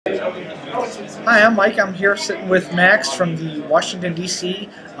Hi, I'm Mike. I'm here sitting with Max from the Washington, D.C.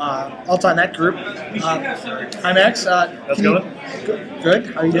 Alt.net group. Hi, Max. How's it going?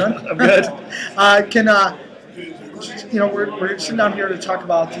 Good. How are you doing? I'm good. We're sitting down here to talk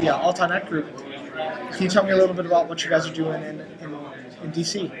about the Alt.net group. Can you tell me a little bit about what you guys are doing in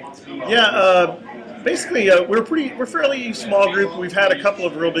D.C.? Yeah, basically, we're fairly small group. We've had a couple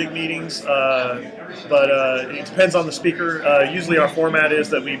of real big meetings, but it depends on the speaker. Usually, our format is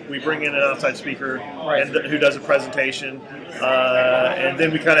that we bring in an outside speaker and who does a presentation, and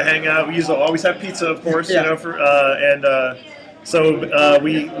then we kind of hang out. We usually always have pizza, of course, So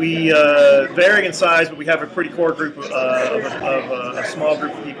we vary in size, but we have a pretty core group of a small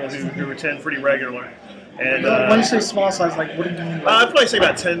group of people who attend pretty regular. And when you say small size, like what do you mean? I'd probably say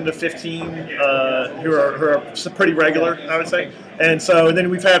about 10 to 15 who are pretty regular, I would say. And then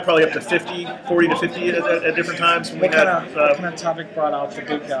we've had probably up to 40 to 50 at different times. What kind of topic brought out the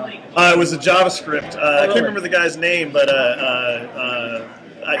big guy? It was a JavaScript. I can't remember the guy's name, but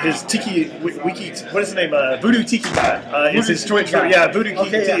his Tiki Wiki, what is the name? Voodoo Tiki guy. Is his Twitter? Yeah, Voodoo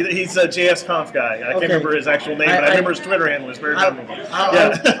Tiki. Yeah. He's a JS Conf guy. I can't remember his actual name, but I remember his Twitter handle. It's very memorable. I'll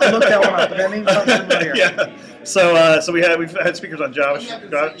look that one up, but that name sounds familiar. Yeah. So we've had speakers on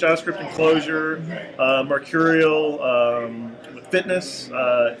JavaScript enclosure, Mercurial, fitness.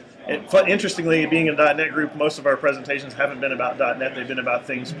 Interestingly, being a .NET group, most of our presentations haven't been about .NET. They've been about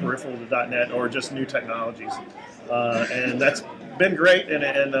things peripheral to .NET or just new technologies, and that's been great. And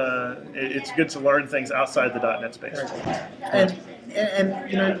it's good to learn things outside the .NET space. And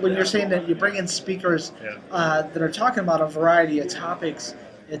when you're saying that you bring in speakers that are talking about a variety of topics,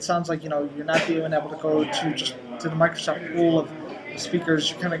 it sounds like you're not being able to go to the Microsoft pool of speakers.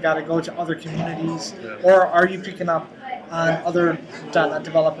 You kind of got to go to other communities, or are you picking up on other .NET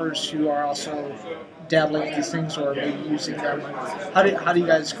developers who are also dabbling in these things or maybe using them? How do you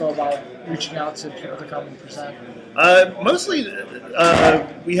guys go about reaching out to people to come and present? Mostly,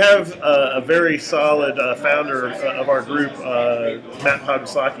 we have a very solid founder of our group, Matt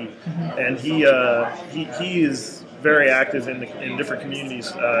Podwasaki, and he is very active in different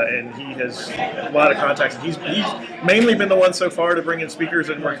communities, and he has a lot of contacts. He's mainly been the one so far to bring in speakers,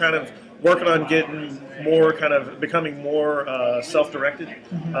 and we're kind of working on becoming more self-directed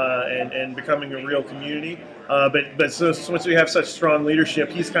and becoming a real community. But so once we have such strong leadership,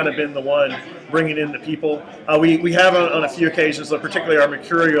 he's kind of been the one bringing in the people. We have on a few occasions, particularly our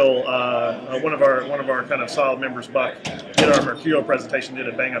Mercurial, one of our kind of solid members, Buck, did our Mercurial presentation, did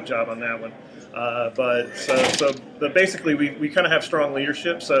a bang-up job on that one. But basically we kind of have strong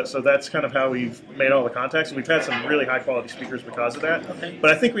leadership, so that's kind of how we've made all the contacts. And we've had some really high quality speakers because of that. Okay.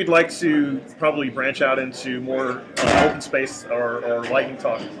 But I think we'd like to probably branch out into more open space or lightning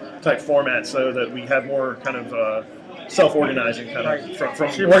talk type format, so that we have more kind of self-organizing, kind of from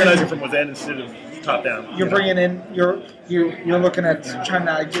organizing from within instead of top down. You're bringing in, you're looking at trying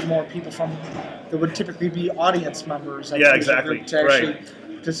to get more people from that would typically be audience members. Yeah, exactly.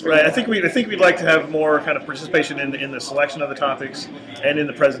 Right. I think we'd like to have more kind of participation in the selection of the topics and in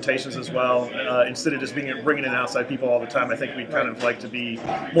the presentations as well, instead of just bringing in outside people all the time. I think we'd kind of like to be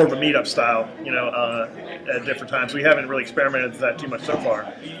more of a meetup style, at different times. We haven't really experimented with that too much so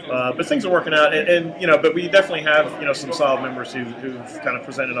far, but things are working out. But we definitely have some solid members who've kind of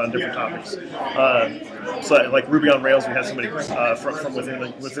presented on different topics. So like Ruby on Rails, we had somebody from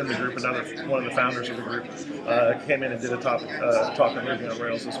within the group, one of the founders of the group, came in and did a talk on Ruby on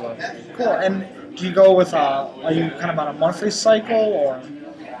Rails as well. Cool. And do you go with, are you kind of on a monthly cycle, or?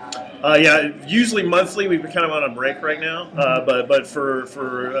 Yeah, usually monthly. We've been kind of on a break right now, but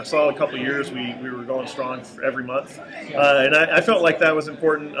for a solid couple of years, we were going strong for every month, and I felt like that was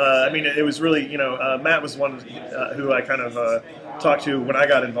important. It was really, Matt was one who I kind of talked to when I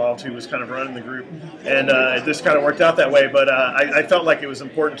got involved, who was kind of running the group, and it just kind of worked out that way. But I felt like it was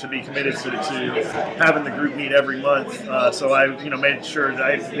important to be committed to having the group meet every month, so I made sure that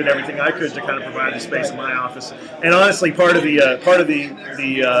I did everything I could to kind of provide the space in my office. And honestly, part of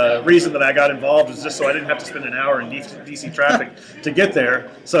the reason that I got involved was just so I didn't have to spend an hour in DC traffic to get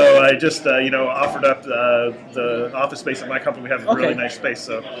there. So I just offered up the office space at my company. We have a really nice space.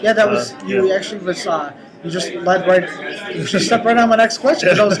 So yeah, that was actually was. You just stepped right on my next question,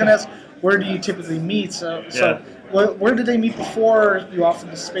 because I was going to ask, where do you typically meet? So where did they meet before you offered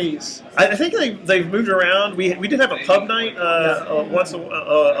the space? I think they've moved around. We did have a pub night once a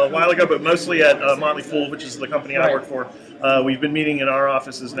while ago, but mostly at Motley Fool, which is the company I work for. We've been meeting in our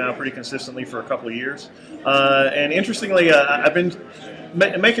offices now pretty consistently for a couple of years. And interestingly, I've been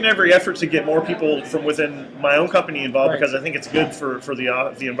making every effort to get more people from within my own company involved, because I think it's good for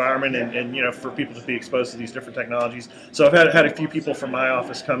the environment and for people to be exposed to these different technologies. So I've had a few people from my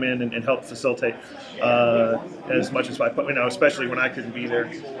office come in and help facilitate as much as I put, especially when I couldn't be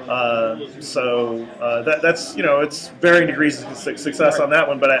there. So that's it's varying degrees of success on that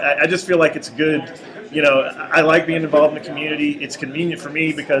one, but I just feel like it's good. I like being involved in the community. It's convenient for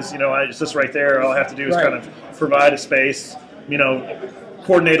me because it's just right there. All I have to do is kind of provide a space,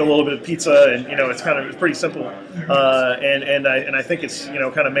 coordinate a little bit of pizza, and it's pretty simple. And I think it's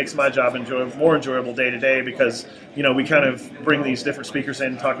kind of makes my job more enjoyable day to day, because we kind of bring these different speakers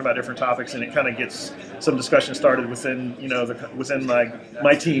in talking about different topics, and it kind of gets some discussion started within within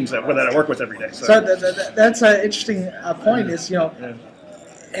my teams that I work with every day. So that's an interesting point. Is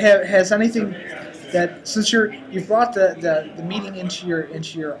has anything that, since you've brought the meeting into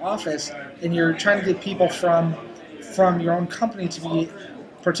your office, and you're trying to get people from your own company to be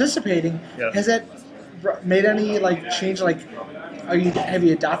participating, has that made any change? Have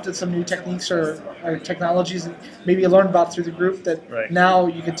you adopted some new techniques or technologies that maybe you learned about through the group that now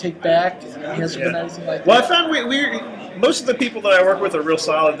you can take back? Has there been anything like that? Well, I found most of the people that I work with are real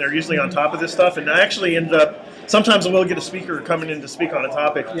solid. They're usually on top of this stuff, and I actually ended up, sometimes I will get a speaker coming in to speak on a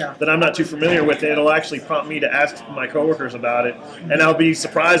topic that I'm not too familiar with, and it'll actually prompt me to ask my coworkers about it, and I'll be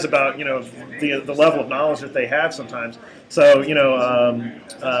surprised about the level of knowledge that they have sometimes. So a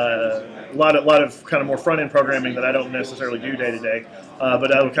lot of kind of more front end programming that I don't necessarily do day to day,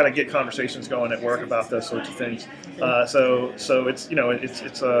 but I will kind of get conversations going at work about those sorts of things. So it's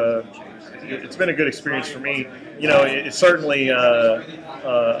been a good experience for me. It's certainly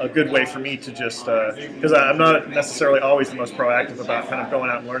a good way for me to just, because I'm not necessarily always the most proactive about kind of going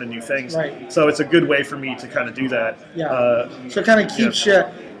out and learning new things. So it's a good way for me to kind of do that. So it kind of keeps you,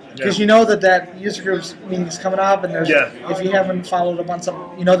 because that user groups meeting is coming up, and there's if you haven't followed up on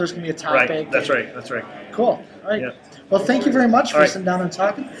something, there's going to be a topic. That's right. Cool. All right. Well, thank you very much for sitting down and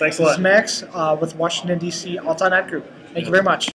talking. Thanks a lot. This is Max with Washington, D.C. Alt.net Group. Thank you very much.